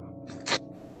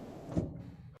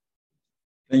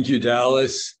Thank you,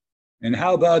 Dallas. And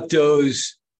how about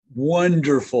those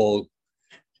wonderful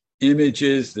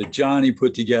images that Johnny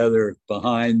put together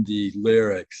behind the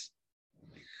lyrics?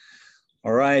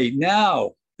 All right,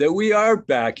 now that we are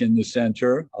back in the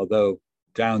center, although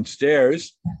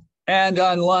downstairs, and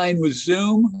online with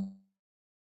Zoom,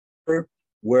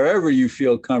 wherever you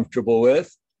feel comfortable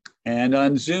with. And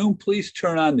on Zoom, please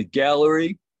turn on the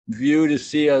gallery view to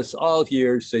see us all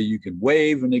here so you can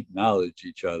wave and acknowledge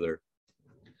each other.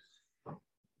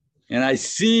 And I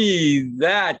see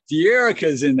that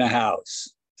De'Erica's in the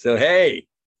house. So, hey.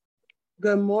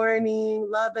 Good morning,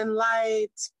 love and light.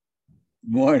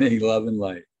 Morning, love and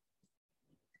light.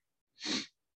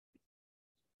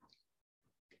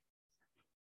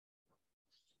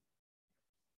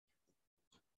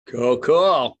 Cool,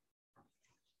 cool.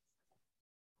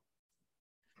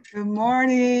 Good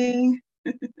morning.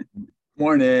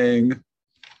 Morning.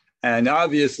 And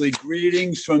obviously,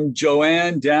 greetings from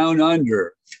Joanne down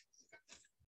under.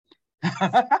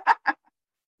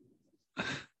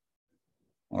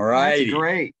 All righty. That's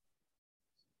great.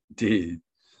 Indeed.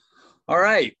 All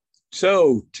right.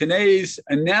 So today's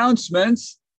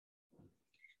announcements.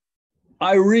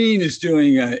 Irene is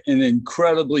doing an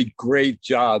incredibly great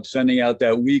job sending out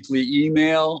that weekly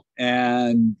email,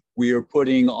 and we are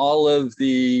putting all of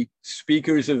the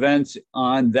speakers' events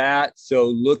on that. So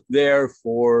look there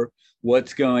for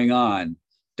what's going on.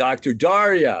 Dr.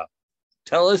 Daria,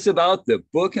 tell us about the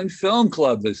Book and Film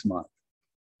Club this month.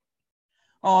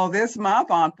 Oh, this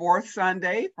month on fourth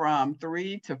Sunday from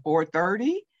 3 to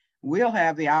 4:30, we'll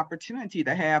have the opportunity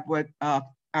to have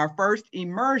our first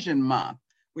immersion month,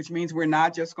 which means we're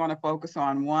not just going to focus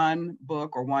on one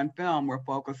book or one film. We're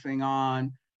focusing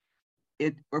on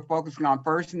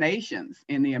First Nations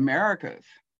in the Americas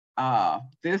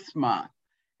this month.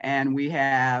 And we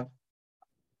have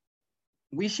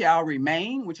We Shall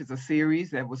Remain, which is a series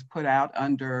that was put out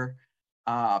under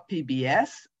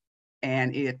PBS,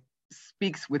 and it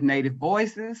speaks with Native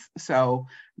voices. So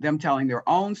them telling their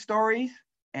own stories,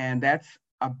 and that's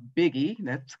a biggie.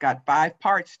 That's got 5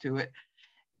 parts to it.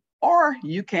 Or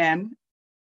you can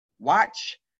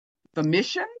watch The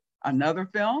Mission, another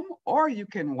film, or you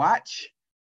can watch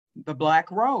The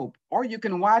Black Robe, or you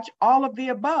can watch all of the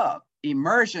above.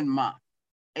 Immersion Month,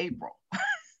 April.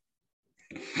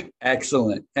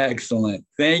 Excellent, excellent.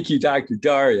 Thank you, Dr.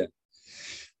 Daria.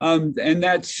 And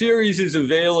that series is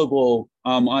available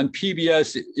on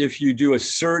PBS if you do a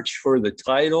search for the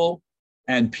title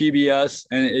and PBS,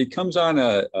 and it comes on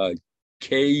a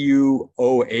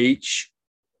KUOH,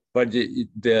 but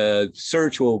the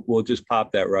search will just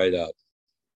pop that right up.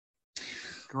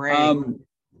 Great.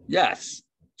 Yes.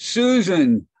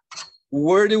 Susan,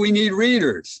 where do we need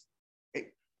readers?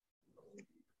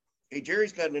 Hey,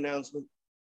 Jerry's got an announcement.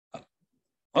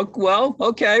 Well,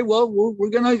 okay. Well, we're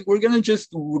gonna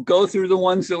just go through the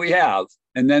ones that we have,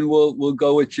 and then we'll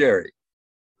go with Jerry.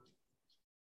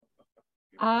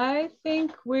 I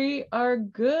think we are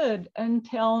good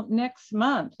until next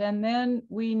month, and then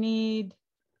we need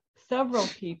several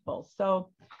people.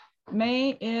 So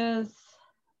May is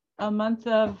a month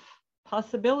of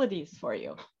possibilities for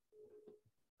you.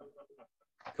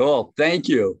 Cool. Thank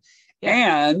you.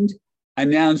 Yeah. And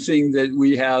announcing that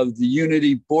we have the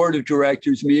Unity Board of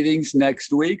Directors meetings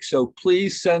next week. So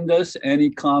please send us any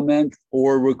comment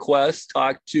or request,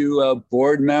 talk to a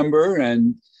board member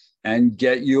and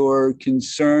get your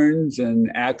concerns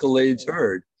and accolades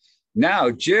heard.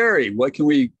 Now, Jerry, what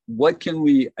can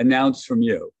we announce from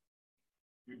you?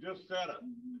 You just said it.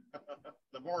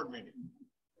 The board meeting.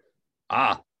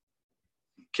 Ah,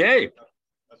 okay.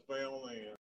 That's my only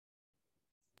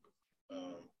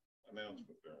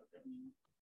announcement there.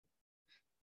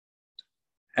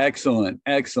 Excellent,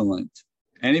 excellent.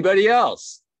 Anybody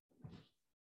else?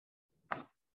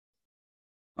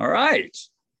 All right.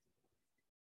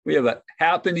 We have a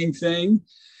happening thing.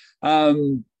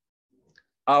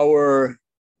 Our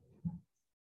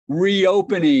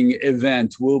reopening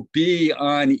event will be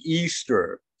on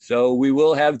Easter. So we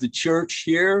will have the church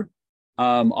here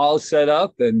all set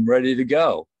up and ready to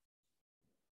go.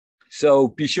 So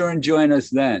be sure and join us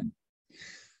then.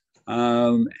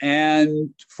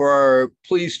 And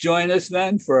please join us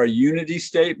then for our unity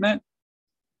statement.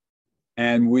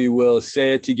 And we will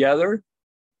say it together.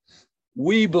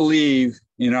 We believe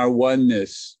in our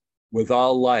oneness with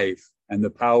all life and the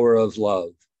power of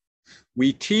love.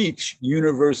 We teach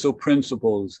universal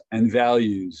principles and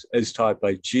values as taught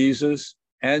by Jesus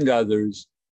and others,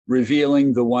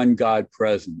 revealing the one God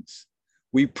presence.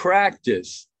 We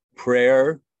practice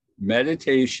prayer,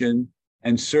 meditation,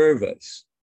 and service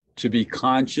to be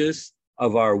conscious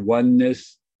of our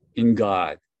oneness in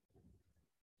God.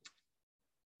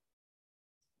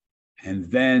 And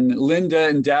then Linda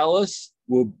in Dallas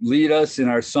will lead us in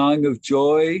our song of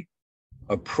joy,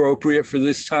 appropriate for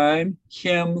this time,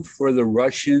 Hymn for the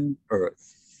Russian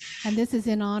Earth. And this is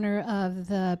in honor of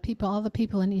the people, all the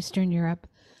people in Eastern Europe.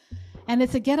 And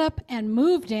it's a get up and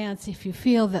move dance if you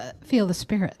feel the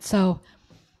spirit. So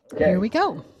Here we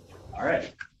go. All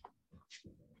right.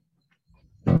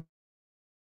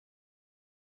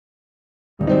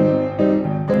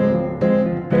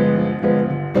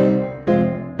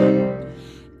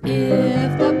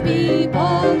 If the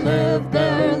people live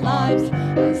their lives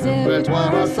as if it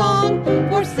were a song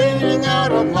for singing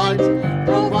out of light,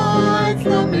 provides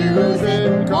the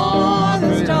music for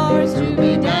the stars to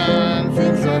be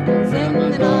dancing circles in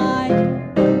the night.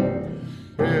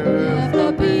 If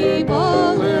the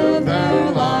people live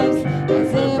their lives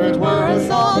as if it were a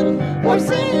song for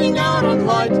singing out of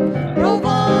light,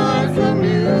 provides the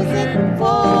music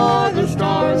for the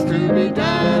stars to be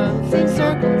dancing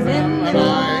circles in the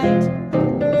night.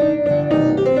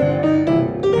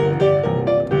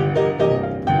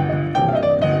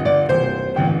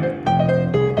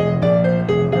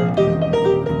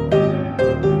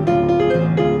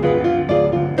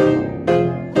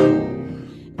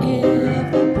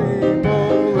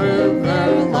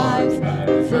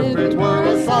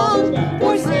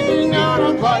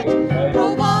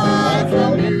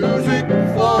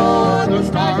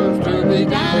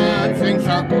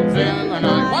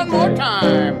 One more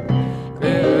time.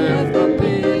 If the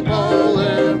people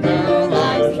live their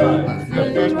lives as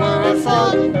if it were a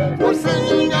song for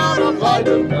singing out of light,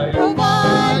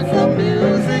 provides the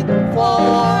music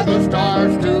for the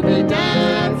stars to be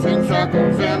dancing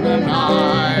circles in the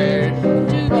night.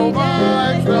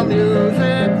 Provides the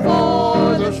music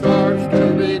for the stars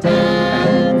to be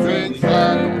dancing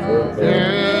circles in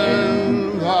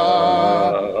the night.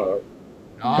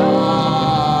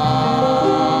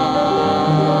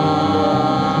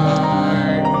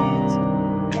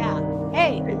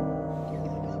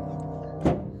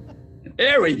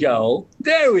 There we go.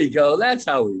 There we go. That's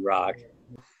how we rock.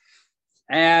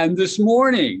 And this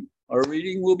morning, our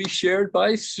reading will be shared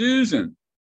by Susan.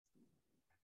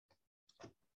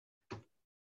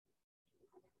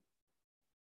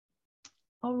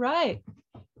 All right.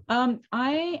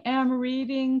 I am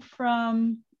reading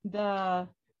from the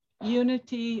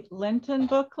Unity Lenten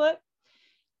booklet,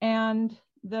 and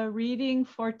the reading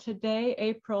for today,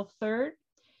 April 3rd,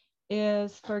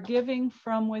 is Forgiving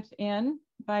from Within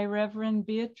by Reverend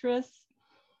Beatrice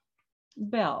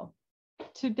Bell.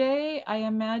 Today, I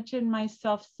imagine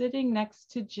myself sitting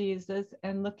next to Jesus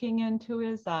and looking into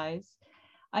his eyes.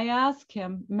 I ask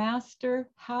him, Master,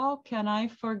 how can I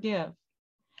forgive?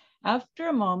 After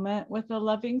a moment, with a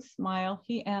loving smile,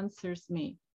 he answers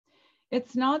me.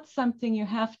 It's not something you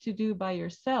have to do by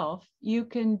yourself. You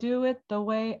can do it the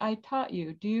way I taught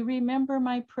you. Do you remember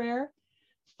my prayer?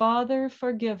 Father,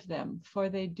 forgive them, for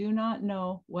they do not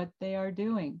know what they are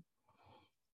doing.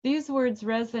 These words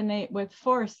resonate with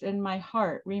force in my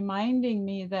heart, reminding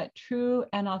me that true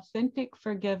and authentic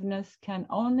forgiveness can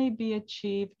only be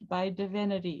achieved by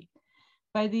divinity,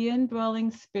 by the indwelling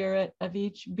spirit of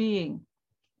each being.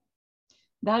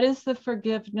 That is the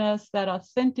forgiveness that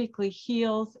authentically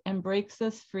heals and breaks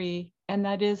us free, and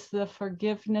that is the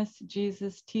forgiveness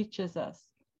Jesus teaches us.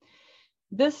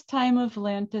 This time of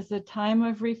Lent is a time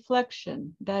of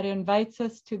reflection that invites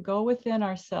us to go within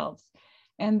ourselves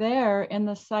and there, in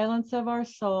the silence of our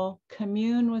soul,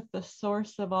 commune with the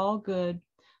source of all good,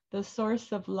 the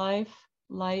source of life,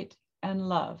 light, and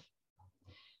love.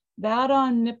 That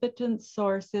omnipotent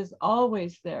source is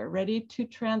always there, ready to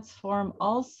transform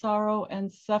all sorrow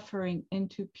and suffering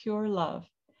into pure love.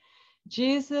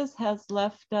 Jesus has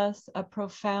left us a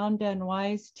profound and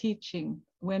wise teaching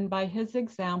when by his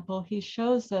example, he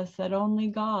shows us that only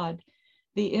God,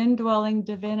 the indwelling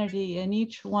divinity in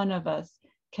each one of us,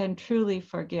 can truly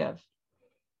forgive.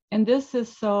 And this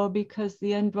is so because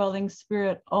the indwelling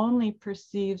spirit only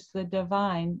perceives the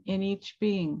divine in each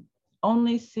being,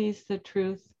 only sees the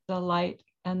truth, the light,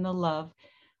 and the love,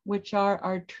 which are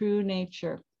our true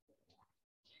nature.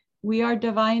 We are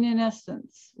divine in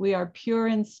essence. We are pure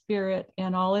in spirit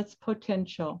and all its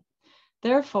potential.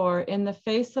 Therefore, in the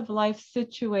face of life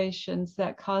situations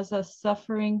that cause us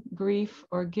suffering, grief,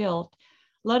 or guilt,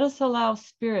 let us allow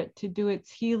Spirit to do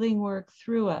its healing work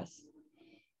through us.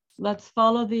 Let's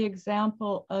follow the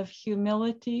example of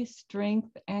humility,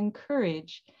 strength, and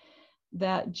courage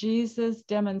that Jesus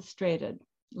demonstrated.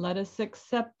 Let us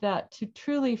accept that to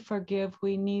truly forgive,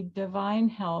 we need divine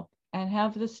help and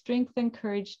have the strength and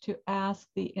courage to ask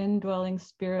the indwelling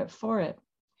Spirit for it.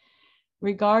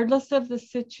 Regardless of the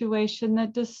situation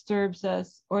that disturbs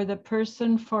us or the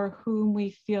person for whom we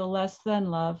feel less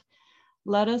than love,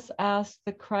 let us ask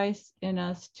the Christ in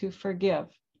us to forgive.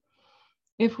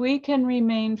 If we can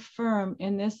remain firm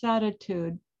in this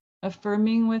attitude,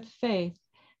 affirming with faith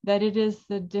that it is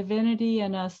the divinity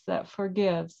in us that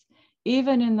forgives,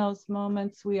 even in those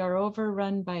moments we are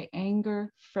overrun by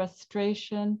anger,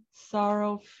 frustration,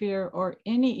 sorrow, fear, or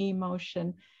any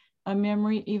emotion a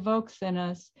memory evokes in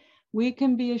us, we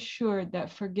can be assured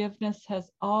that forgiveness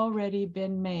has already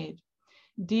been made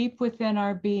deep within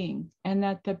our being, and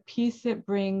that the peace it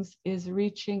brings is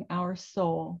reaching our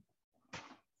soul.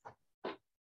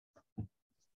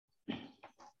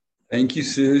 Thank you,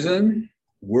 Susan.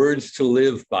 Words to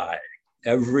live by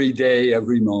every day,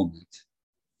 every moment.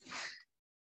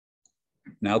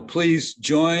 Now, please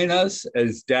join us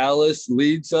as Dallas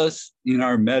leads us in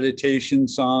our meditation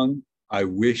song, I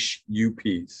Wish You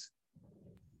Peace.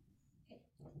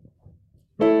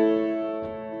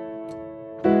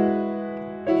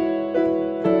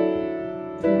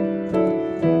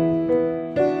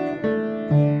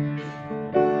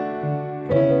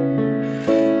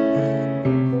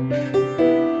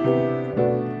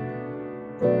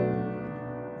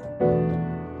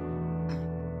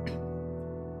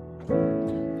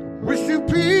 Wish you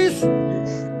peace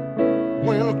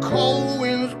when the cold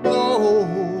winds blow,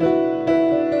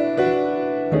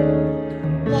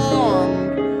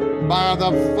 warmed by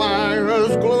the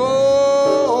fire's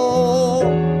glow.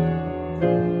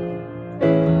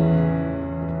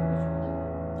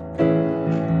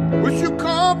 Wish you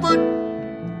comfort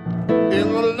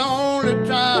in the lonely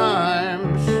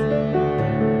times,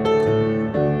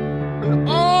 and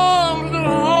arms that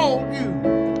hold you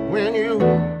when you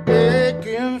ache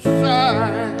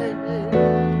inside.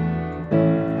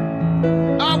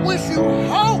 I wish you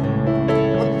hope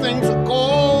when things are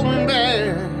going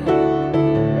bad,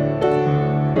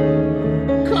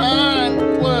 kind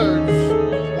words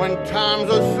when times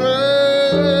are sad.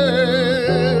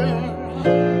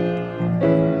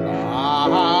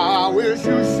 I wish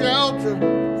you shelter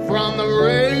from the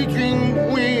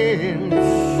raging winds,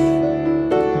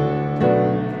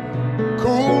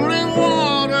 cooling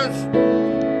waters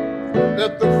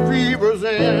at the fever's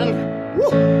end.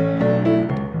 Woo!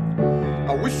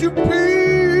 I wish you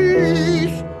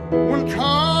peace when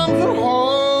times are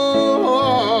hard,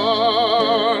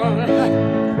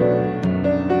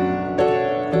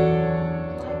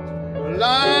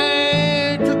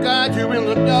 light to guide you in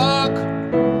the dark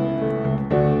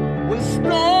when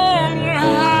storms are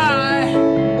high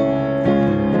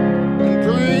and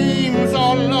dreams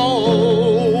are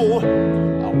low.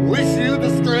 I wish you the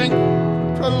strength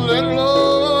to let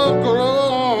love grow.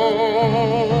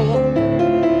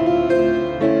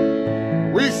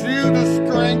 Wish you the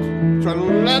strength to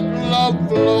let love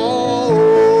flow.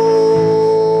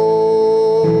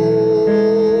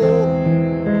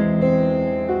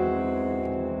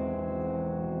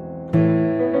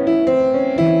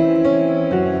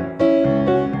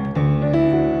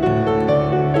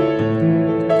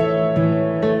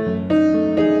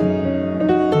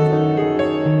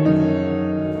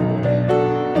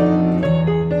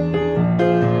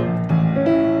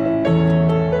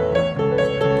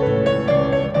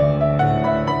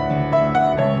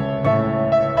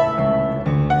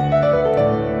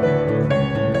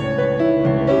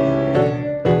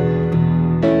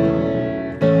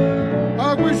 I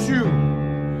wish you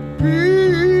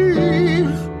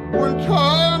peace when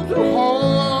times are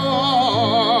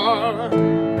hard,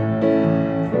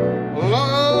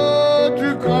 love to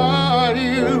guide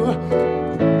you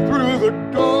through the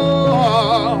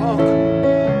dark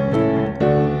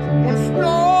when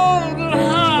storms are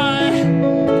high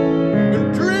and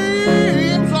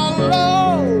dreams are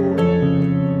low.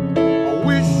 I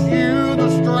wish you the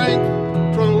strength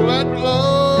to let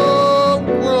love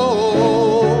grow.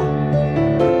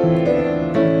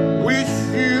 Wish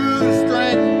you the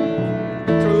strength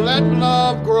to let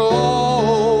love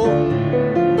grow.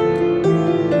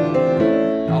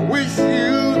 I wish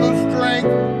you the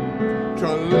strength to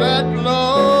let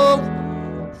love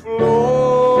flow.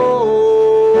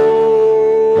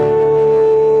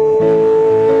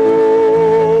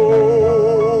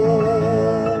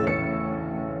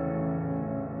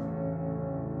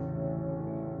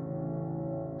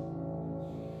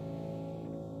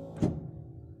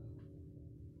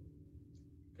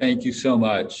 Thank you so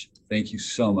much. Thank you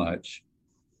so much.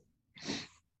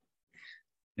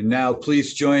 And now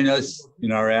please join us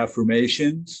in our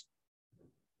affirmations.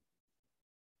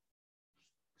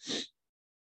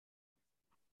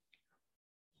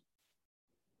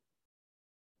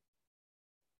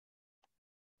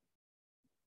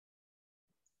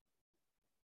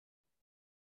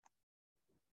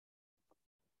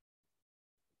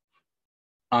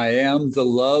 I am the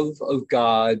love of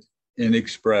God in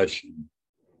expression.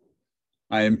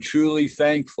 I am truly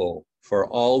thankful for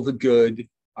all the good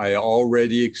I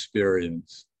already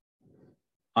experience.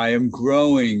 I am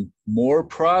growing more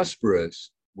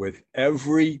prosperous with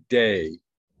every day.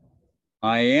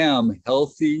 I am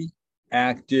healthy,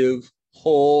 active,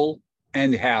 whole,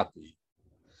 and happy.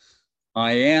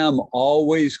 I am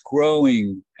always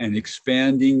growing and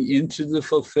expanding into the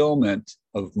fulfillment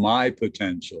of my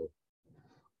potential.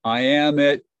 I am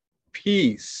at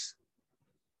peace,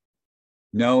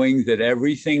 knowing that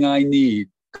everything I need,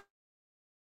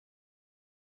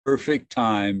 perfect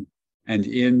time and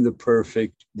in the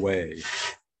perfect way.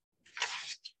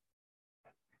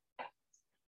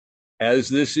 As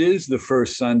this is the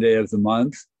first Sunday of the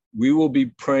month, we will be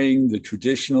praying the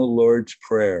traditional Lord's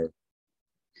Prayer.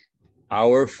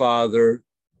 Our Father,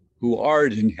 who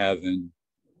art in heaven,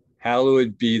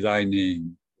 hallowed be thy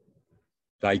name.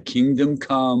 Thy kingdom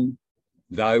come,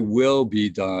 thy will be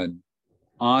done,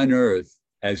 on earth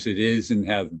as it is in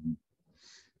heaven.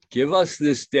 Give us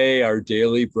this day our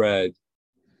daily bread,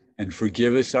 and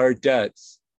forgive us our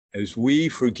debts as we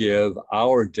forgive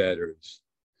our debtors.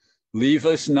 Leave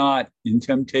us not in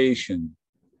temptation,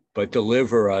 but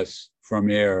deliver us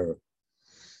from error.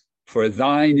 For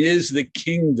thine is the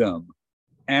kingdom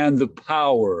and the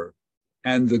power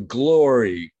and the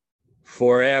glory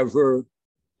forever.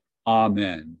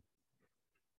 Amen.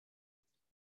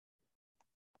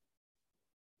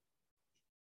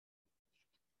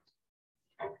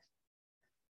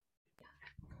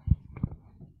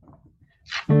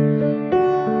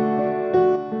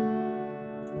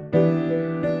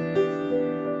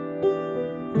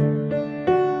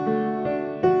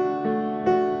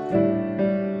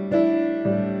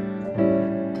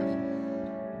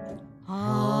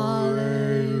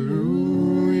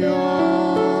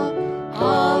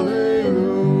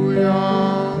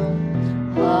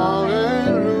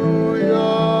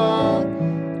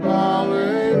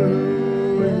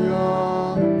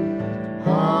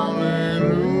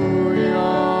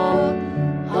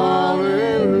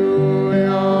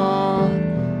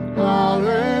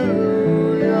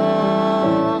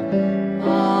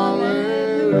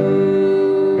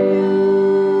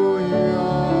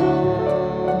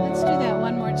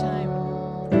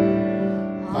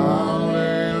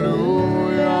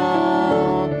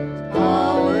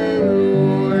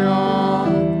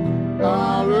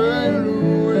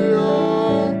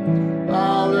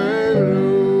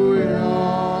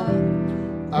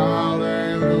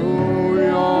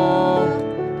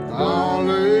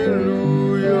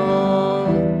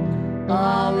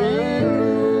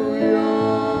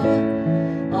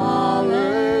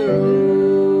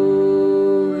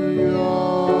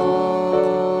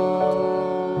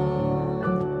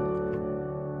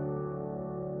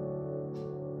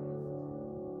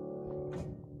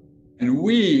 And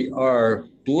we are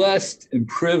blessed and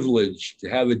privileged to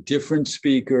have a different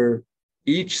speaker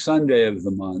each Sunday of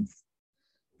the month.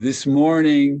 This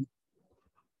morning,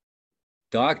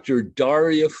 Dr.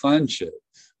 Daria Funches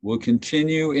will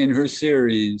continue in her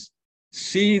series,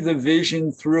 See the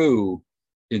Vision Through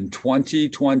in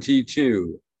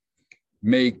 2022.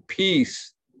 Make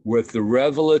peace with the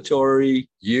revelatory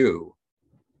you.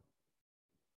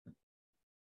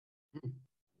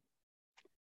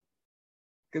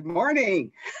 Good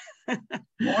morning.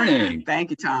 Morning. Thank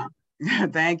you, Tom.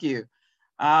 Thank you.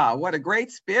 What a great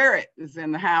spirit is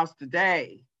in the house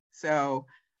today. So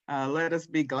let us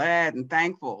be glad and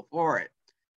thankful for it.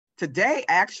 Today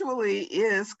actually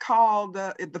is called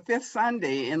the fifth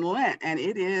Sunday in Lent, and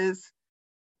it is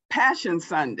Passion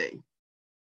Sunday.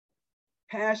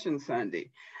 Passion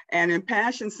Sunday. And in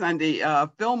Passion Sunday,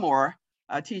 Fillmore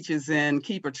teaches in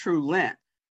Keep a True Lent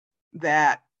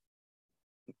that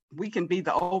we can be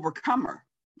the overcomer.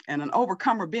 And an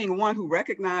overcomer being one who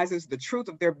recognizes the truth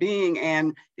of their being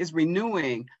and is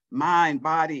renewing mind,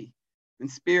 body, and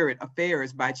spirit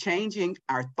affairs by changing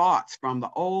our thoughts from the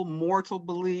old mortal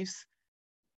beliefs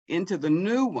into the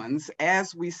new ones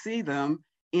as we see them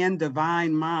in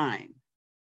divine mind.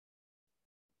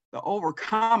 The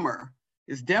overcomer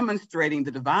is demonstrating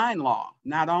the divine law,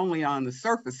 not only on the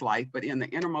surface life, but in the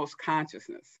innermost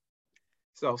consciousness.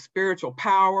 So spiritual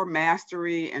power,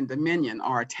 mastery, and dominion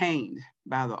are attained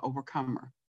by the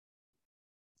overcomer.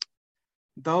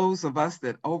 Those of us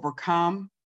that overcome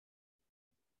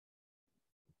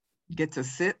get to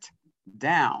sit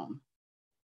down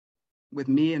with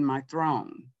me in my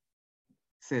throne,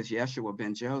 says Yeshua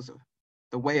ben Joseph.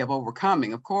 The way of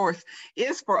overcoming, of course,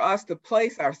 is for us to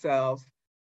place ourselves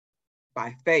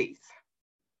by faith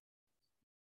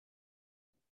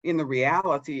in the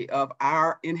reality of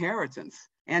our inheritance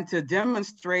and to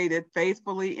demonstrate it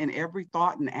faithfully in every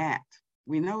thought and act.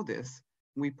 We know this.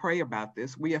 We pray about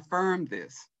this. We affirm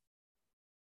this.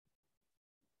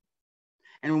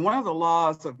 And one of the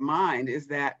laws of mind is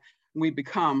that we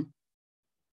become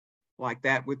like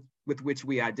that with which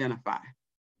we identify.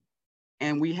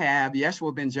 And we have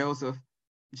Yeshua ben Joseph,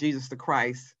 Jesus the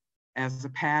Christ, as a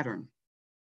pattern.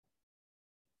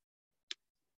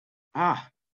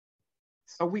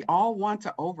 So we all want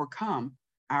to overcome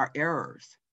our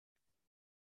errors.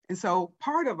 And so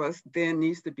part of us then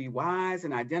needs to be wise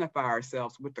and identify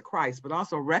ourselves with the Christ, but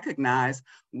also recognize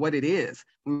what it is.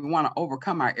 We want to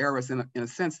overcome our errors in a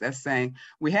sense that's saying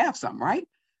we have some, right?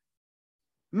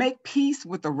 Make peace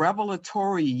with the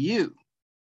revelatory you.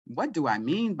 What do I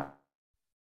mean by?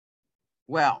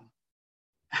 Well,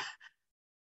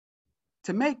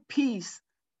 to make peace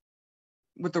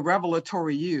with the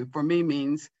revelatory you for me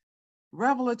means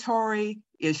revelatory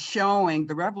is showing,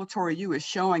 the revelatory you is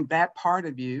showing that part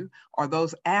of you or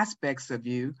those aspects of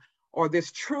you or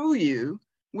this true you,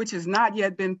 which has not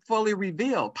yet been fully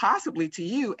revealed, possibly to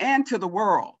you and to the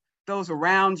world, those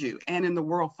around you and in the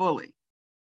world fully.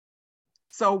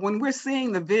 So when we're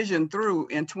seeing the vision through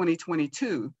in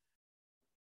 2022,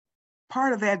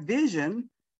 part of that vision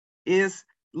is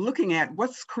looking at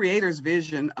what's Creator's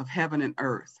vision of heaven and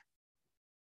earth.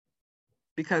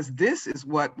 Because this is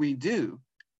what we do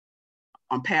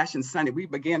on Passion Sunday. We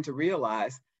begin to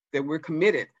realize that we're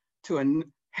committed to a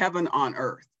heaven on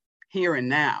earth, here and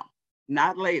now,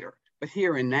 not later, but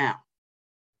here and now.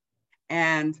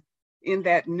 And in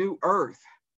that new earth,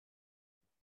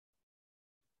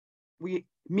 we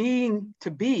mean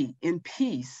to be in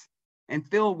peace and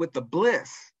filled with the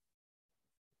bliss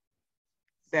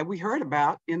that we heard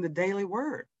about in the daily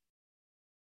word.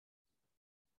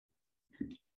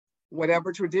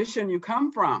 Whatever tradition you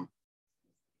come from,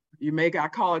 you may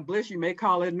not call it bliss, you may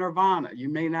call it nirvana. You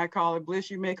may not call it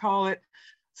bliss, you may call it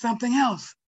something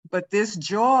else. But this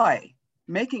joy,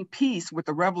 making peace with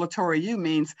the revelatory you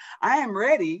means I am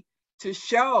ready to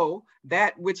show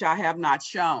that which I have not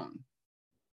shown.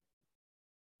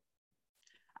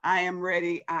 I am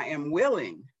ready, I am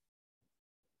willing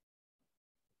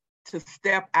to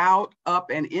step out, up,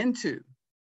 and into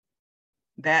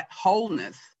that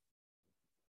wholeness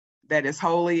that is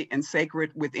holy and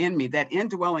sacred within me. That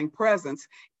indwelling presence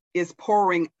is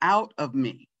pouring out of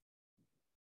me.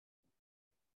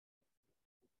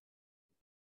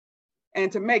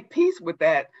 And to make peace with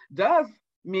that does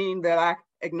mean that I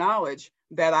acknowledge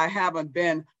that I haven't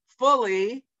been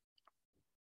fully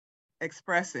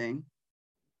expressing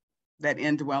that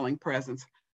indwelling presence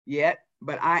yet,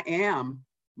 but I am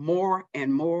more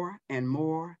and more and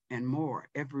more and more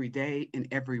every day in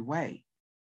every way.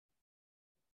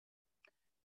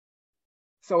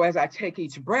 So as I take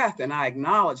each breath and I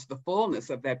acknowledge the fullness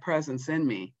of that presence in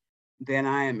me, then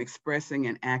I am expressing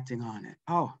and acting on it.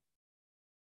 Oh,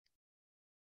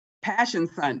 Passion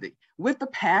Sunday with the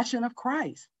passion of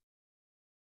Christ.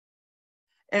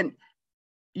 And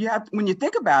you have, when you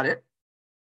think about it,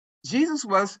 Jesus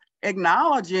was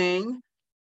acknowledging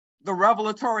the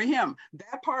revelatory him,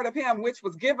 that part of him which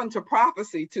was given to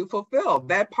prophecy to fulfill,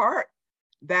 that part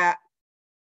that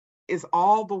is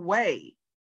all the way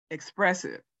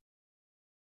expressive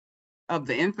of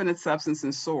the infinite substance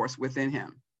and source within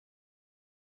him,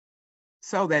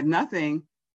 so that nothing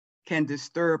can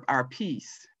disturb our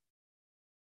peace.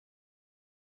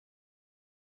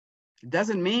 It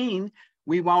doesn't mean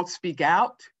we won't speak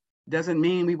out, doesn't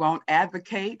mean we won't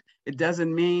advocate, it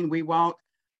doesn't mean we won't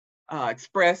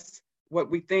express what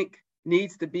we think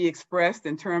needs to be expressed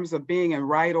in terms of being in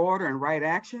right order and right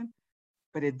action,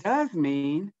 but it does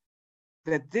mean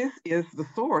that this is the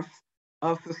source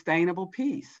of sustainable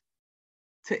peace,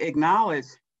 to acknowledge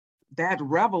that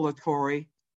revelatory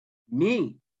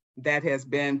me that has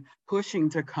been pushing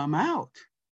to come out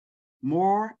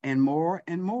more and more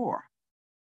and more,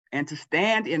 and to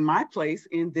stand in my place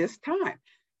in this time,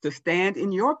 to stand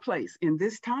in your place in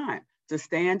this time, to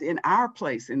stand in our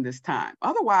place in this time.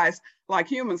 Otherwise, like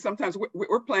humans, sometimes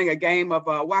we're playing a game of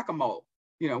whack-a-mole,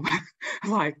 you know,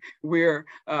 like we're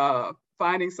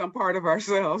finding some part of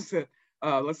ourselves that,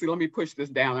 let's see, let me push this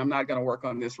down. I'm not gonna work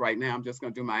on this right now. I'm just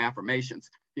gonna do my affirmations,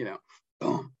 you know,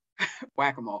 boom,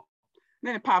 whack-a-mole.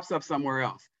 Then it pops up somewhere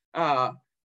else.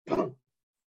 Boom,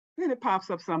 then it pops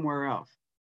up somewhere else.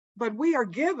 But we are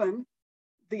given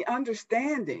the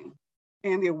understanding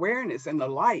and the awareness and the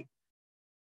light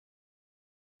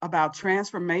about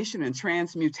transformation and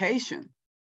transmutation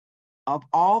of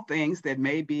all things that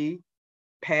may be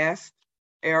past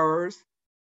errors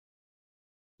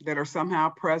that are somehow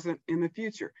present in the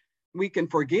future. We can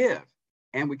forgive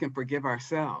and we can forgive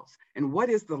ourselves. And what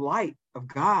is the light of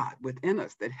God within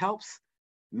us that helps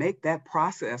make that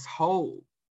process whole?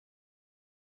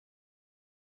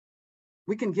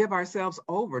 We can give ourselves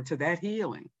over to that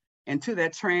healing and to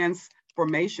that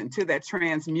transformation, to that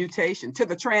transmutation, to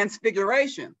the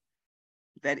transfiguration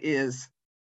that is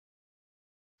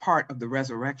part of the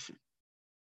resurrection.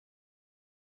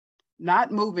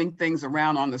 Not moving things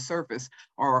around on the surface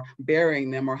or burying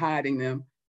them or hiding them,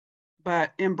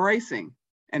 but embracing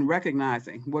and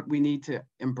recognizing what we need to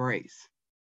embrace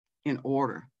in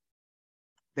order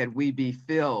that we be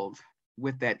filled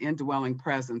with that indwelling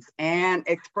presence and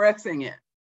expressing it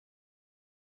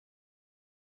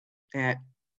at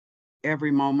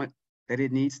every moment that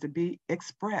it needs to be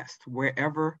expressed,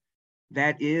 wherever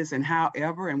that is and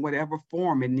however and whatever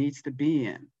form it needs to be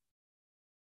in.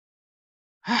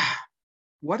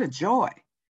 What a joy,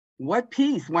 what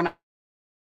peace when I'm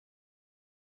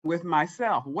with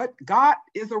myself. What God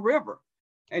is a river.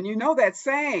 And you know that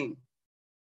saying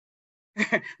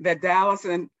that Dallas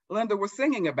and Linda were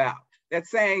singing about, that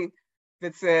saying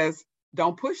that says,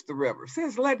 don't push the river, it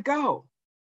says, let go.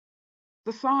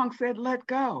 The song said, let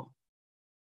go.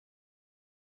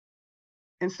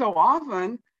 And so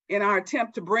often in our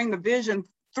attempt to bring the vision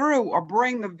through, or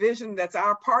bring the vision that's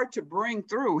our part to bring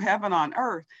through heaven on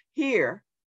earth here,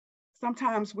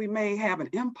 sometimes we may have an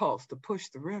impulse to push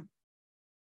the river.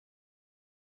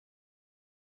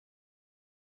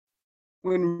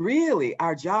 When really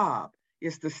our job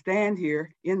is to stand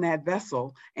here in that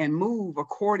vessel and move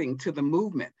according to the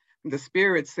movement. The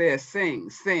Spirit says, sing,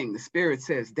 sing. The Spirit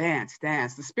says, dance,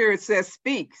 dance. The Spirit says,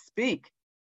 speak, speak.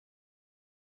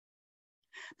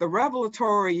 The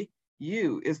revelatory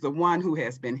you is the one who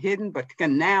has been hidden but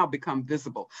can now become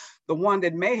visible. The one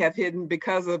that may have hidden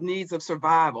because of needs of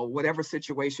survival, whatever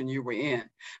situation you were in,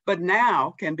 but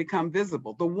now can become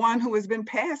visible. The one who has been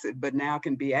passive but now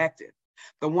can be active.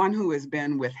 The one who has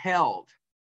been withheld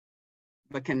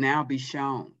but can now be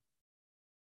shown.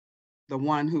 The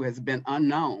one who has been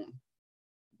unknown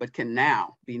but can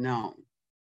now be known.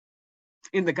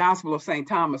 In the Gospel of St.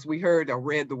 Thomas, we heard or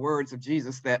read the words of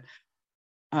Jesus that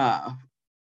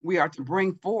we are to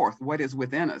bring forth what is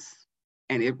within us,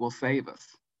 and it will save us.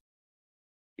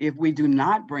 If we do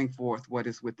not bring forth what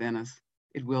is within us,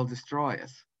 it will destroy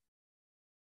us.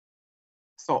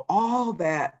 So all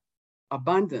that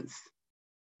abundance,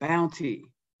 bounty,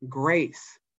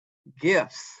 grace,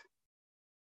 gifts,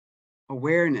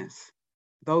 awareness,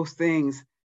 those things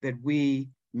that we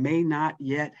may not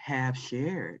yet have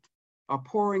shared are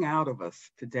pouring out of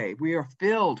us today. We are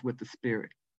filled with the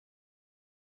Spirit.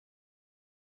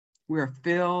 We are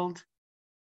filled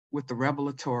with the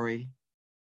revelatory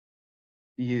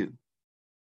you.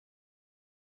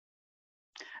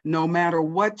 No matter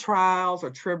what trials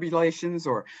or tribulations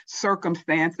or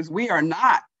circumstances, we are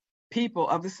not people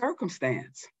of the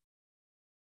circumstance.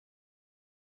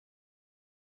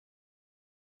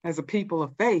 As a people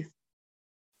of faith,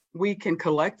 we can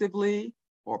collectively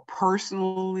or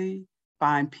personally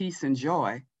find peace and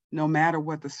joy no matter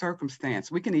what the circumstance.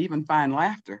 We can even find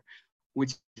laughter,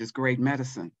 which is great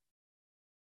medicine.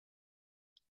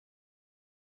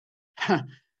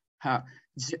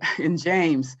 In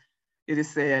James, it is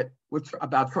said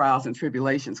about trials and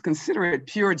tribulations, consider it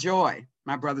pure joy,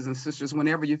 my brothers and sisters,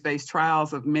 whenever you face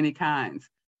trials of many kinds,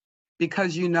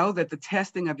 because you know that the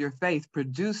testing of your faith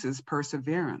produces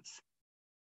perseverance.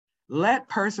 Let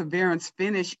perseverance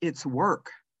finish its work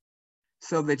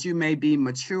so that you may be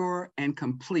mature and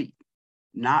complete,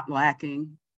 not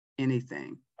lacking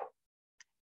anything.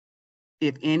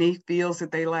 If any feels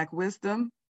that they lack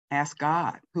wisdom, ask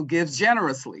God, who gives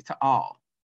generously to all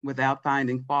without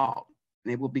finding fault,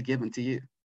 and it will be given to you.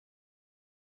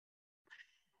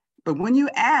 But when you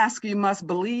ask, you must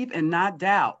believe and not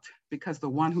doubt, because the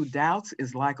one who doubts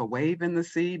is like a wave in the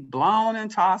sea, blown and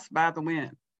tossed by the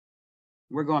wind.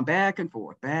 We're going back and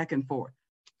forth, back and forth,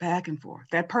 back and forth.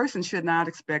 That person should not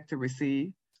expect to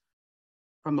receive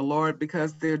from the Lord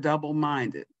because they're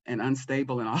double-minded and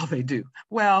unstable in all they do.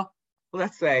 Well,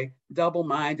 let's say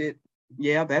double-minded.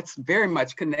 Yeah, that's very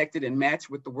much connected and matched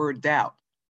with the word doubt.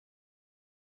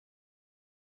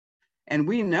 And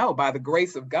we know by the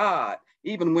grace of God,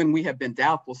 even when we have been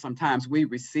doubtful, sometimes we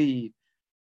receive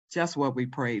just what we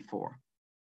prayed for.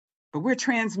 But we're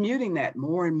transmuting that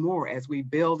more and more as we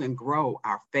build and grow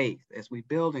our faith,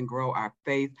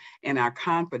 and our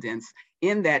confidence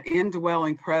in that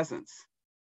indwelling presence.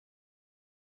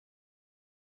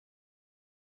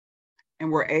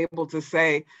 And we're able to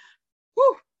say,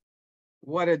 whew,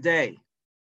 what a day.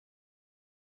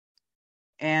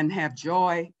 And have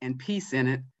joy and peace in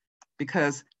it,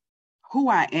 because who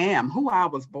I am, who I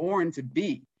was born to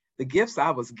be, The gifts I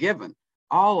was given,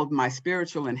 all of my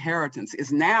spiritual inheritance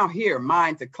is now here,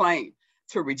 mine to claim,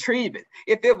 to retrieve it.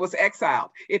 If it was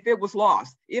exiled, if it was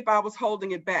lost, if I was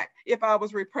holding it back, if I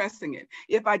was repressing it,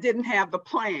 if I didn't have the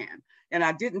plan and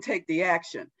I didn't take the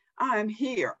action, I'm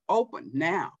here, open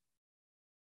now.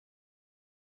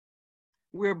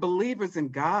 We're believers in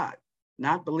God,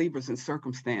 not believers in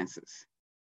circumstances.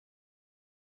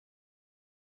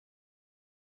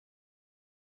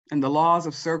 And the laws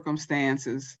of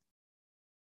circumstances,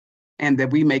 and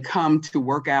that we may come to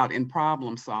work out in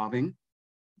problem solving,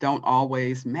 don't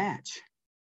always match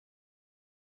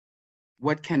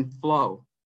what can flow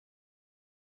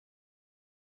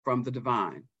from the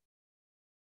divine.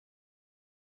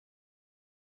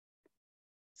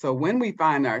 So when we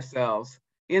find ourselves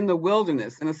in the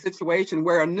wilderness, in a situation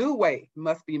where a new way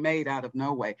must be made out of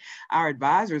no way, our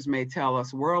advisors may tell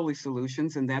us worldly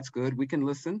solutions, and that's good. We can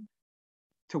listen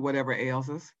to whatever ails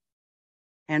us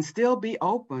and still be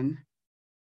open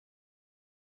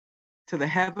to the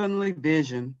heavenly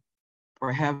vision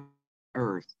for heaven and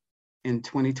earth in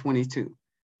 2022.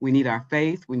 We need our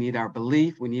faith, we need our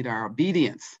belief, we need our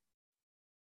obedience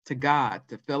to God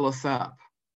to fill us up.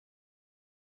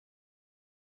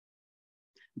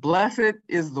 Blessed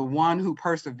is the one who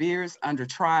perseveres under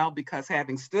trial, because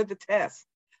having stood the test,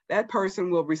 that person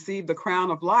will receive the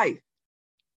crown of life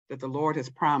that the Lord has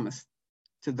promised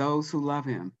to those who love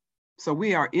him. So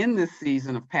we are in this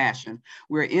season of passion.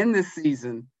 We're in this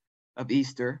season of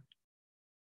Easter.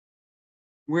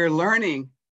 We're learning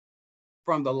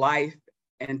from the life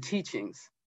and teachings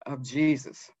of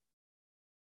Jesus.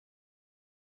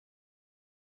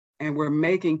 And we're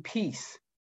making peace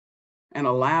and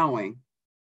allowing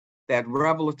that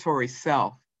revelatory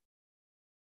self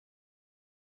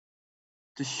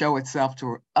to show itself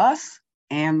to us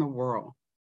and the world,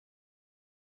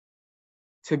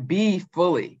 to be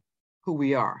fully who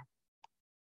we are.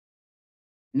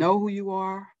 Know who you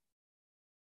are,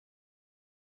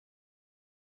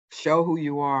 show who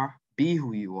you are, be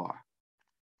who you are.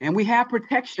 And we have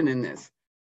protection in this.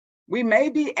 We may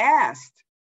be asked,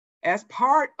 as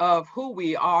part of who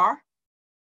we are,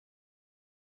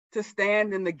 to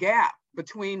stand in the gap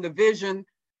between the vision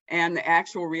and the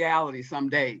actual reality some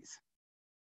days.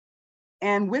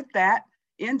 And with that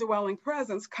indwelling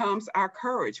presence comes our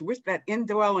courage. With that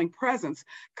indwelling presence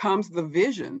comes the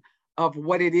vision of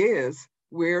what it is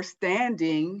we're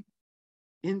standing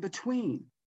in between.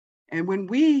 And when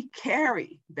we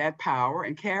carry that power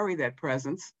and carry that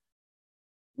presence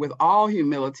with all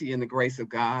humility and the grace of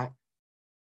God,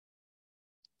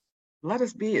 let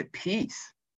us be at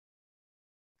peace.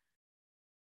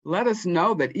 Let us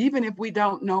know that even if we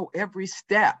don't know every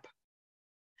step,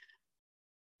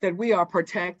 that we are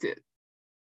protected,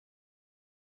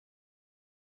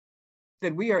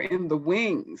 that we are in the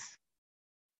wings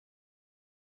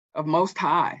of Most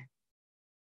High,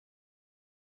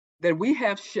 that we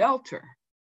have shelter.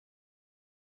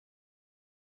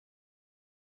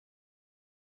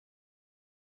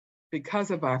 Because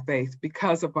of our faith,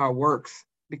 because of our works,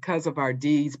 because of our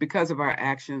deeds, because of our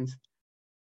actions,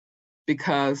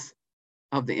 because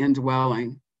of the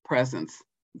indwelling presence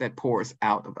that pours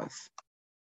out of us.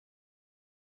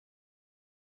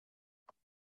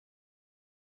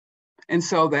 And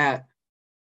so that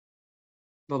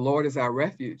the Lord is our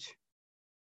refuge.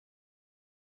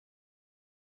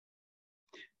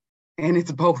 And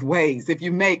it's both ways. If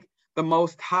you make the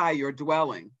Most High your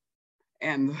dwelling,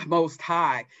 and the Most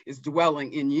High is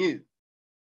dwelling in you,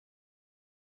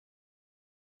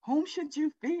 whom should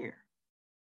you fear?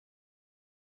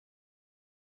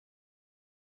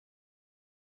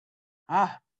 The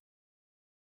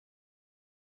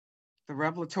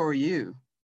revelatory you.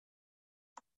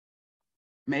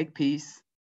 Make peace,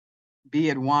 be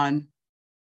at one,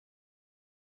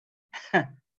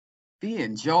 be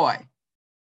in joy,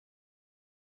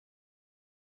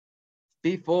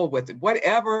 be full with it.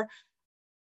 Whatever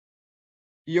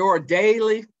your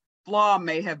daily flaw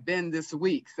may have been this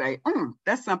week, say,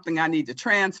 that's something I need to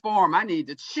transform. I need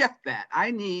to shift that.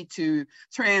 I need to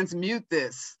transmute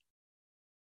this.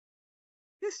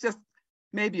 It's just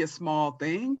maybe a small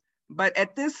thing, but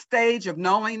at this stage of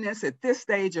knowingness, at this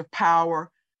stage of power,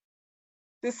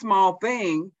 this small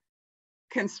thing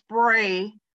can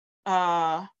spray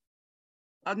a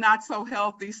not so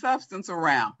healthy substance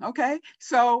around, okay?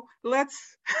 So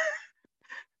let's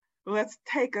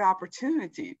take an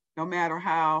opportunity, no matter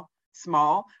how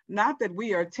small. Not that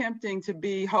we are attempting to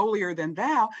be holier than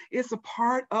thou, it's a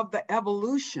part of the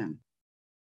evolution.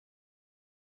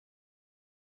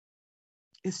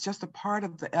 It's just a part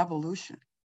of the evolution.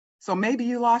 So maybe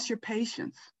you lost your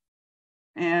patience.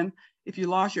 And if you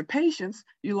lost your patience,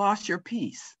 you lost your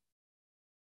peace.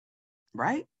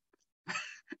 right?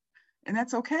 And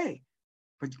that's okay.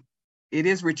 But it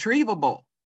is retrievable.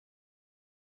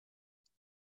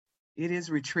 It is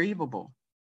retrievable.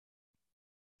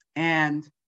 And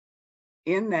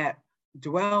in that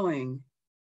dwelling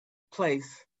place,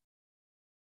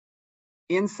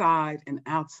 inside and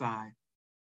outside,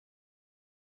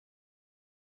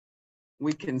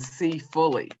 we can see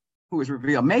fully who is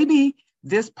revealed. Maybe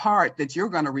this part that you're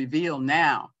going to reveal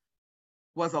now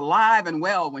was alive and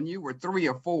well when you were 3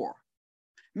 or 4.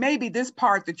 Maybe this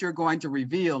part that you're going to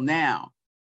reveal now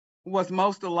was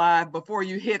most alive before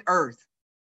you hit Earth.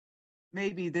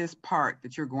 Maybe this part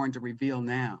that you're going to reveal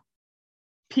now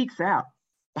peeks out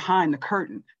behind the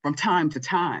curtain from time to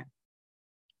time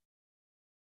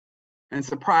and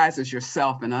surprises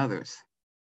yourself and others.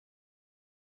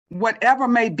 Whatever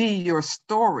may be your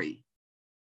story,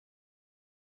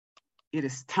 it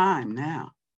is time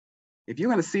now. If you're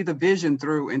going to see the vision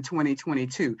through in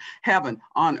 2022, heaven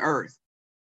on earth,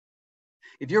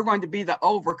 if you're going to be the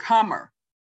overcomer,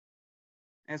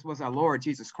 as was our Lord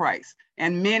Jesus Christ,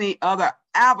 and many other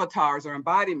avatars or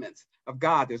embodiments of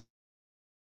God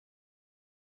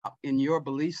in your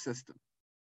belief system,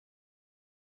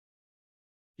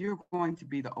 you're going to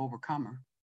be the overcomer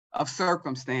of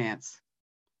circumstance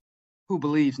who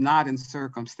believes not in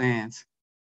circumstance,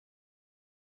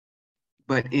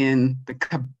 but in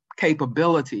the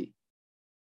capability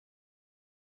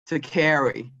to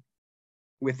carry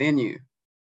within you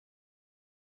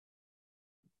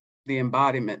the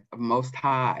embodiment of Most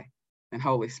High and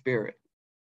Holy Spirit.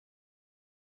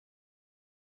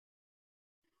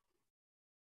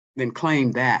 Then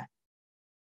claim that,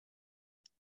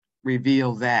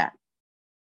 reveal that,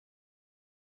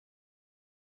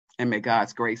 and may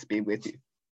God's grace be with you.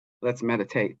 Let's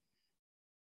meditate.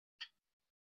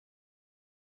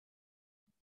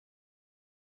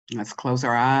 Let's close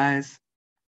our eyes,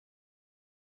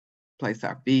 place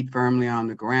our feet firmly on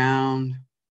the ground,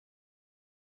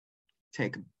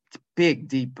 take a big,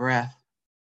 deep breath.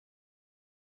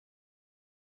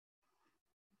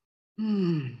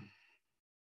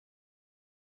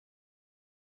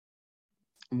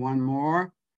 One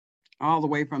more, all the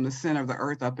way from the center of the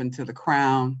earth up into the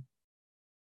crown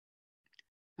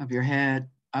of your head,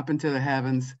 up into the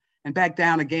heavens, and back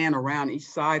down again around each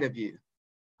side of you,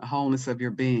 the wholeness of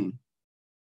your being.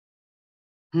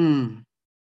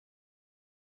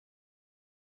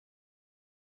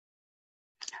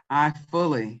 I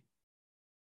fully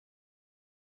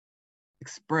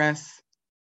express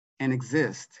and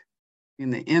exist in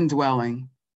the indwelling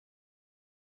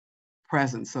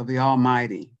presence of the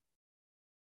Almighty.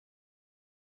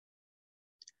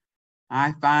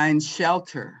 I find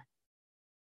shelter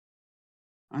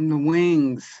on the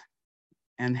wings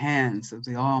and hands of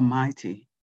the Almighty,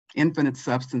 infinite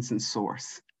substance and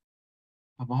source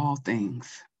of all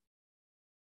things.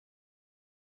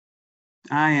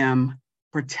 I am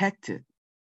protected.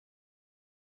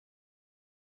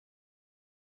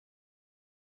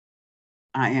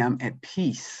 I am at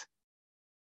peace.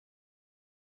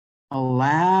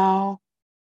 I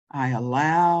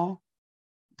allow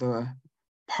the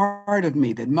part of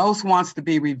me that most wants to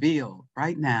be revealed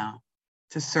right now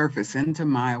to surface into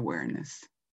my awareness.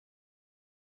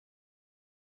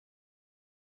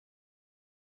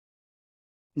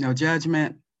 No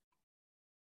judgment,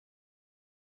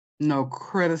 no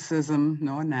criticism,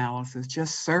 no analysis,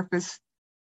 just surface,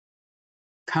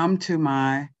 come to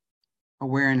my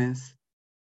awareness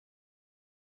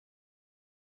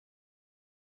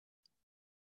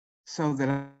so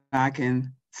that I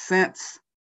can sense,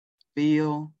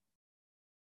 feel,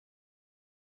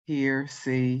 hear,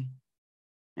 see,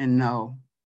 and know.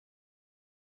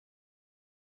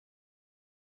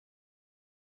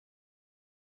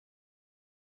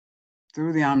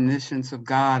 Through the omniscience of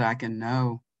God, I can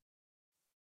know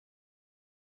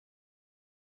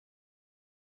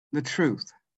the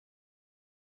truth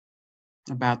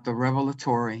about the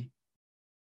revelatory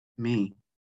me.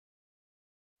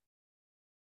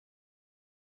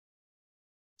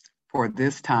 For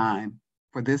this time,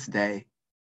 for this day,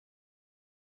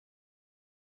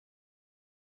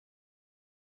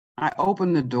 I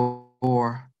open the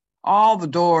door, all the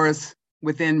doors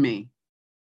within me,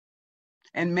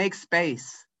 and make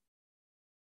space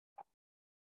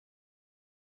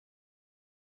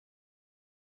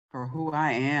for who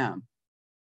I am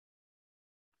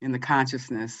in the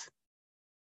consciousness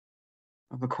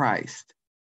of the Christ.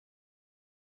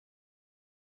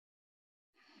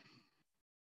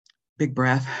 Big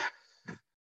breath.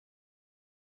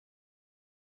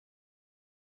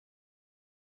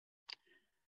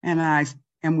 And I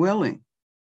am willing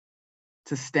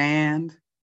to stand,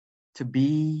 to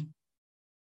be,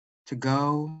 to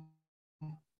go,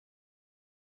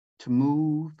 to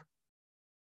move,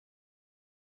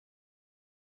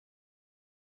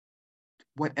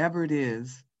 whatever it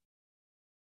is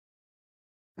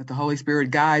that the Holy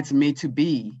Spirit guides me to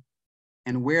be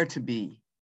and where to be.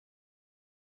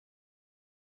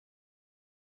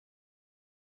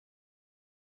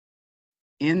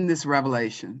 In this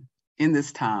revelation, in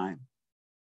this time,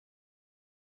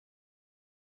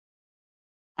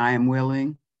 I am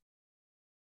willing.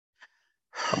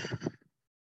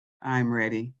 I'm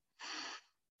ready.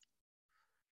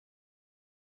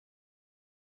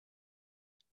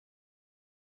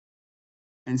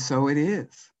 And so it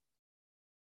is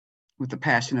with the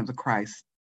passion of the Christ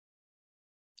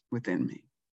within me.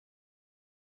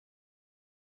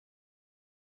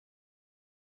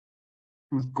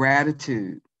 With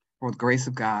gratitude for the grace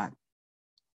of God,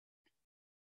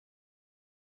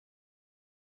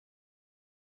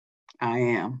 I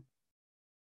am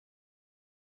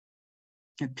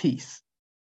at peace.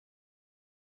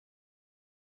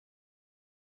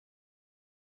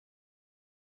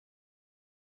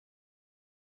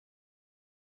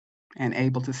 And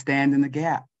able to stand in the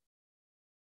gap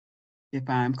if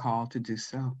I am called to do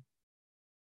so.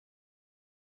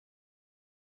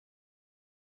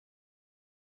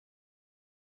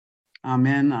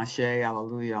 Amen, Ashe,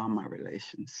 Hallelujah, all my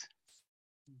relations.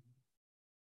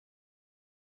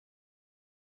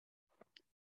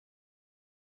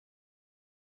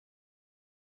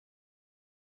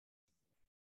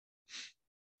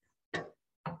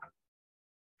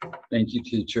 Thank you,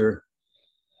 teacher.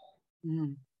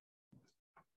 Mm.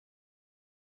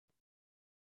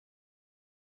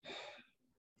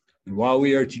 And while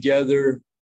we are together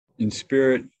in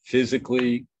spirit,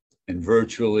 physically and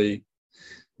virtually,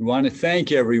 we want to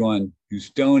thank everyone who's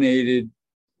donated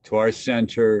to our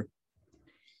center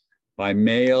by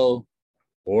mail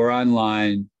or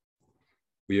online.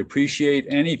 We appreciate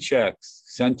any checks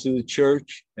sent to the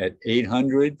church at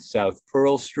 800 South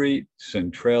Pearl Street,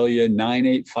 Centralia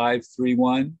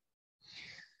 98531. You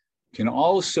can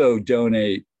also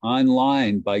donate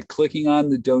online by clicking on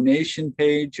the donation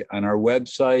page on our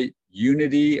website,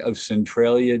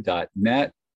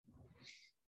 unityofcentralia.net.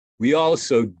 We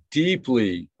also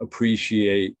deeply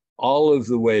appreciate all of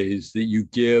the ways that you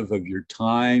give of your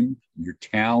time, your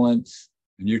talents,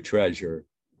 and your treasure.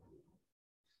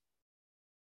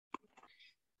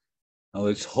 Now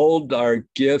let's hold our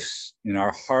gifts in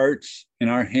our hearts, in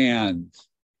our hands,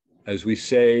 as we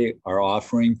say our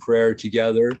offering prayer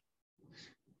together.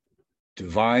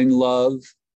 Divine love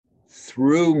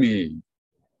through me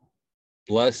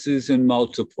blesses and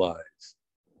multiplies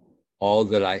all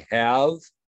that I have,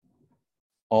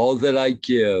 all that I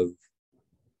give,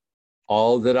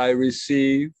 all that I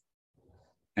receive,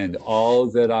 and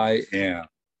all that I am.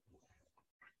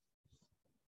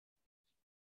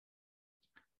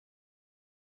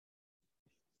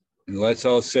 And let's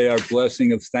all say our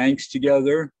blessing of thanks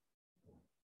together.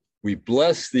 We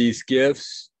bless these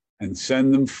gifts and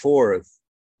send them forth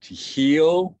to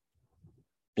heal,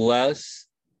 bless,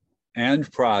 and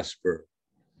prosper.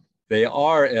 They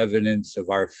are evidence of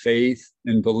our faith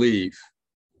and belief.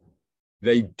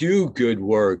 They do good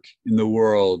work in the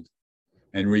world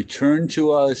and return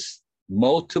to us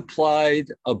multiplied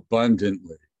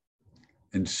abundantly.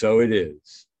 And so it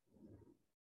is.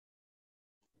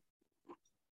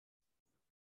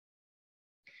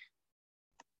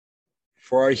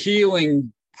 For our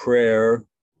healing prayer,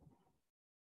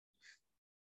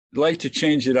 I'd like to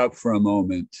change it up for a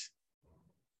moment.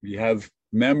 We have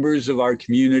members of our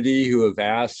community who have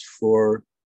asked for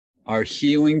our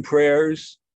healing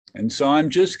prayers. And so I'm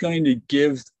just going to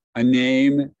give a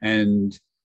name and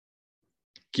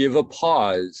give a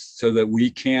pause so that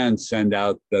we can send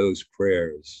out those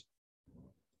prayers.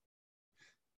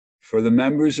 For the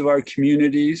members of our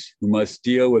communities who must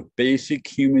deal with basic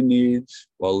human needs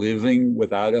while living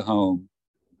without a home.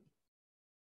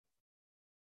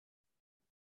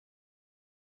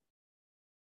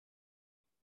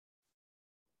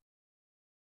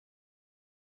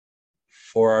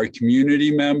 For our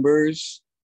community members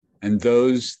and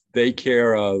those they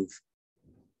care of.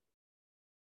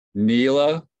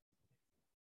 Neela,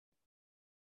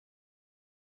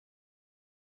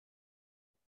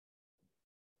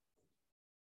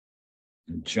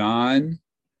 John,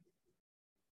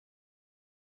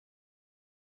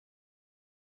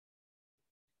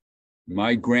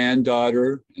 my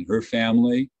granddaughter and her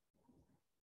family,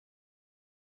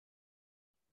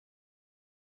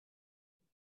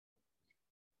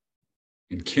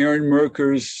 and Karen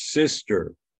Merker's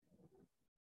sister,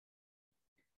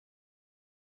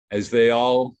 as they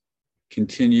all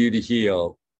continue to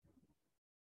heal.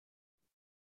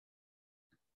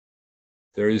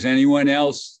 If there is anyone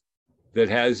else that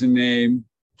has a name,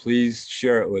 please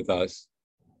share it with us.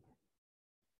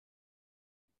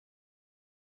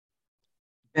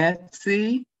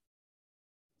 Betsy,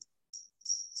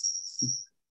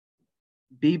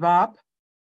 Bebop,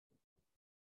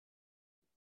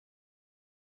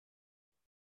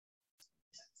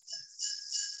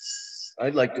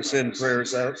 I'd like to send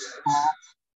prayers out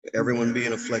to everyone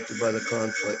being afflicted by the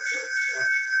conflict.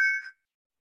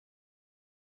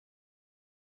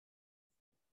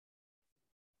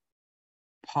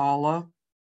 Paula,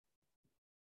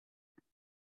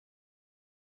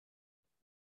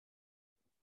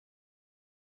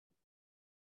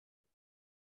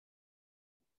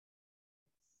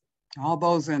 all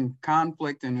those in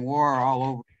conflict and war all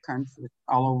over the country,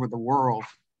 all over the world.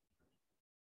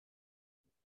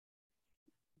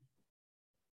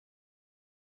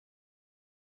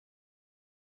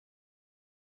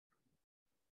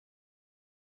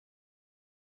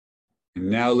 And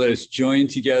now let us join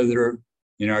together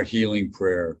in our healing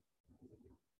prayer.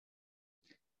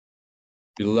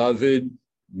 Beloved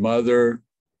Mother,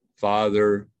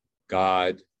 Father,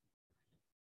 God,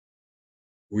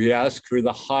 we ask for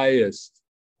the highest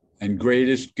and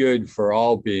greatest good for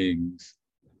all beings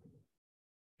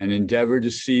and endeavor to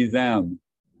see them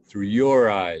through your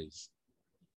eyes,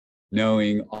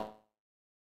 knowing all.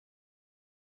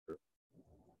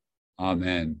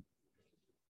 Amen.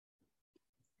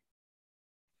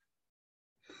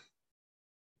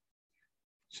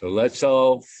 So let's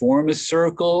all form a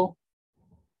circle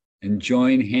and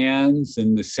join hands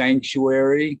in the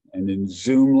sanctuary and in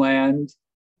Zoom land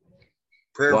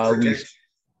Prayer while of we protection.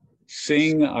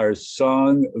 sing our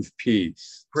song of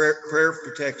peace. Prayer of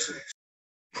protection.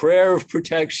 Prayer of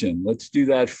protection. Let's do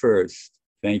that first.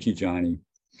 Thank you, Johnny.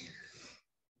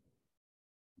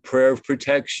 Prayer of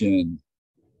protection.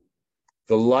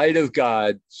 The light of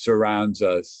God surrounds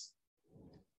us.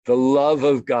 The love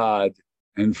of God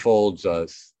enfolds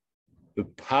us. The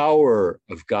power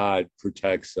of God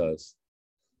protects us.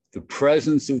 The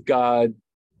presence of God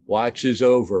watches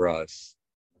over us.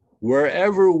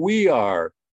 Wherever we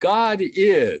are, God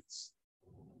is,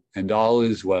 and all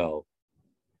is well.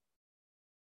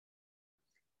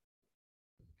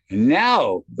 And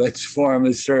now let's form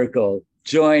a circle,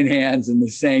 join hands in the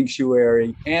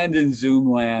sanctuary and in Zoom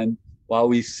land while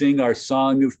we sing our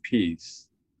song of peace.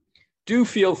 Do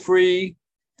feel free,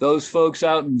 those folks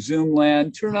out in Zoom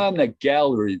land, turn on the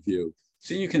gallery view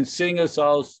so you can sing us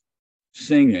all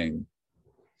singing.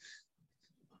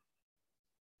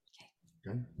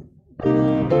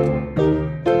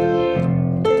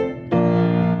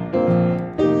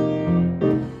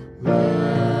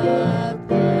 Let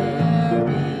there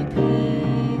be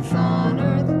peace on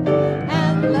earth,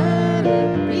 and let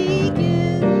it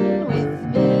begin with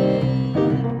me.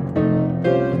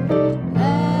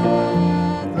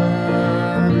 Let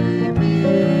there be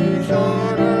peace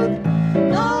on earth,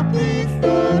 the peace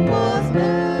that was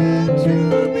meant to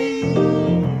be,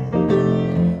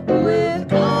 with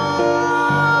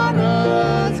God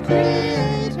as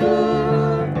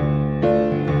creator.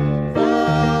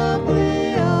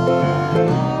 Family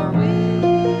are we.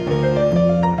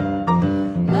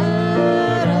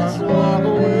 Let us walk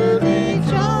with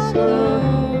each other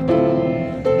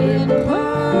in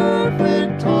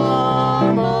perfect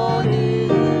harmony.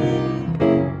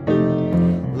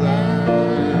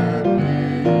 Let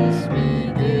peace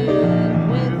begin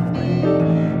with me.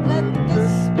 Let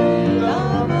this be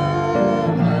the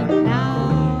moment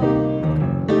now.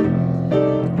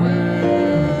 With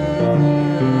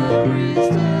every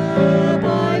step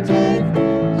I take,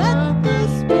 let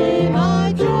this be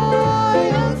my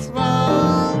joyous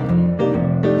vow.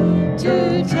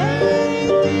 To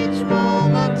take each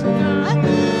moment and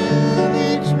live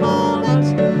each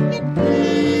moment in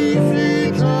peace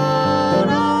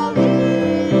eternally.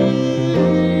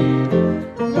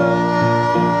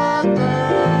 Let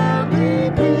there be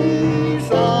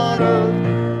peace on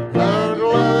earth, and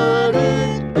let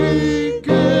it begin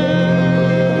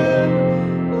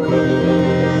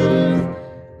with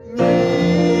me.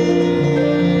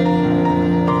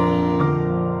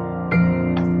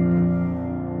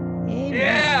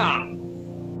 Yeah.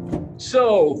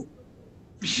 So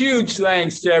huge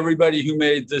thanks to everybody who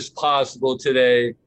made this possible today.